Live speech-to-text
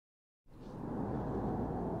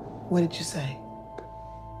What did you say?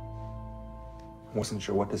 I wasn't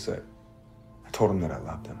sure what to say. I told him that I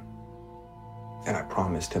loved him. And I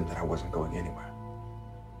promised him that I wasn't going anywhere.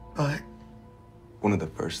 But? One of the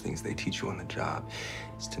first things they teach you on the job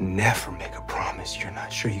is to never make a promise you're not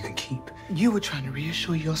sure you can keep. You were trying to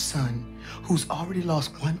reassure your son, who's already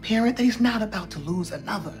lost one parent, that he's not about to lose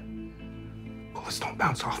another. Bullets don't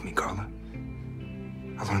bounce off me, Carla.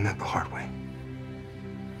 I learned that the hard way.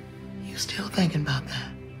 You still thinking about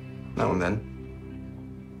that? Now and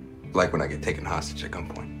then. Like when I get taken hostage at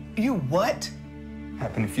gunpoint. You what?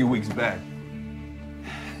 Happened a few weeks back.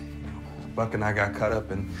 Buck and I got caught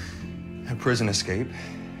up in a prison escape.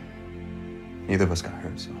 Neither of us got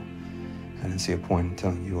hurt, so I didn't see a point in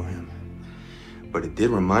telling you or him. But it did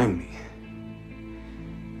remind me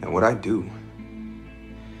that what I do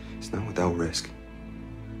is not without risk.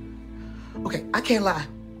 Okay, I can't lie.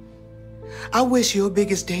 I wish your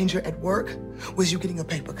biggest danger at work was you getting a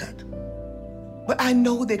paper cut. But I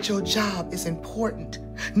know that your job is important,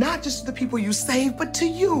 not just to the people you save, but to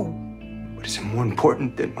you. But is it more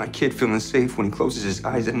important than my kid feeling safe when he closes his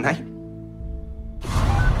eyes at night?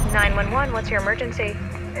 911, what's your emergency?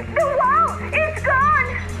 The wall! It's gone!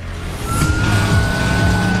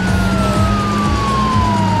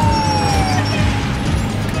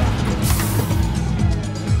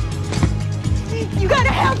 You gotta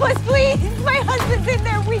help us, please! My husband's in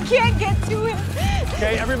there. We can't get to him.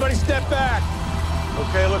 Okay, everybody step back.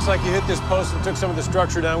 Okay, looks like you hit this post and took some of the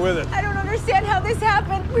structure down with it. I don't understand how this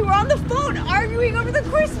happened. We were on the phone arguing over the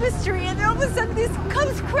Christmas tree, and then all of a sudden this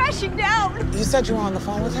comes crashing down. You said you were on the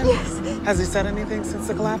phone with him? Yes. Has he said anything since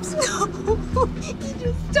the collapse? No, he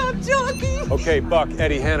just stopped talking. Okay, Buck,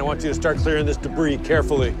 Eddie, Hannah, I want you to start clearing this debris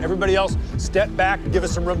carefully. Everybody else, step back and give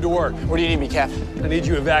us some room to work. What do you need me, Cap? I need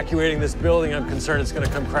you evacuating this building. I'm concerned it's gonna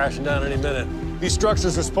come crashing down any minute. These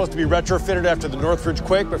structures are supposed to be retrofitted after the Northridge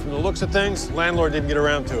quake, but from the looks of things, landlord didn't get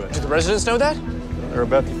around to it. Do the residents know that? They're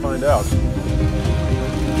about to find out.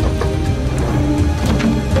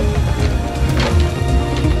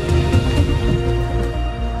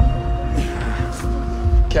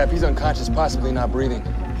 Cap, he's unconscious, possibly not breathing.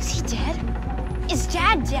 Is he dead? Is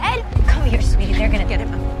Dad dead? Come here, sweetie. They're gonna get him.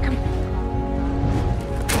 Come.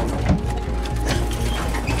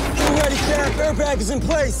 Get ready, Cap. Airbag is in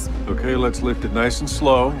place. Okay, let's lift it nice and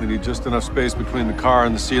slow. We need just enough space between the car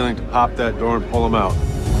and the ceiling to pop that door and pull him out.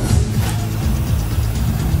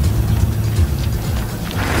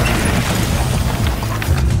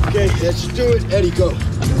 Okay, that should do it. Eddie, go.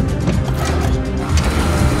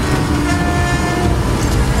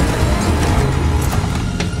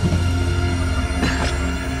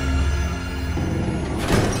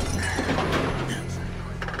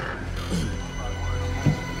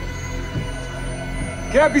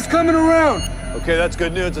 Cap, he's coming around. Okay, that's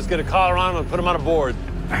good news. Let's get a collar on him and put him on a board.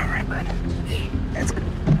 All right, bud. That's good.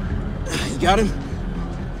 You got him?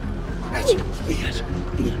 That's good.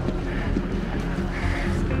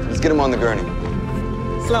 Let's get him on the gurney.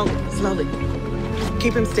 Slowly, slowly.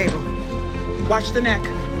 Keep him stable. Watch the neck.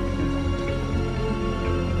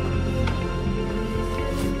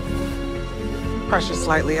 Pressure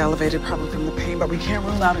slightly elevated, probably from the pain, but we can't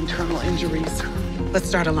rule out internal injuries. Let's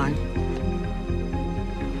start a line.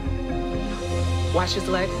 Watch his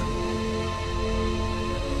legs.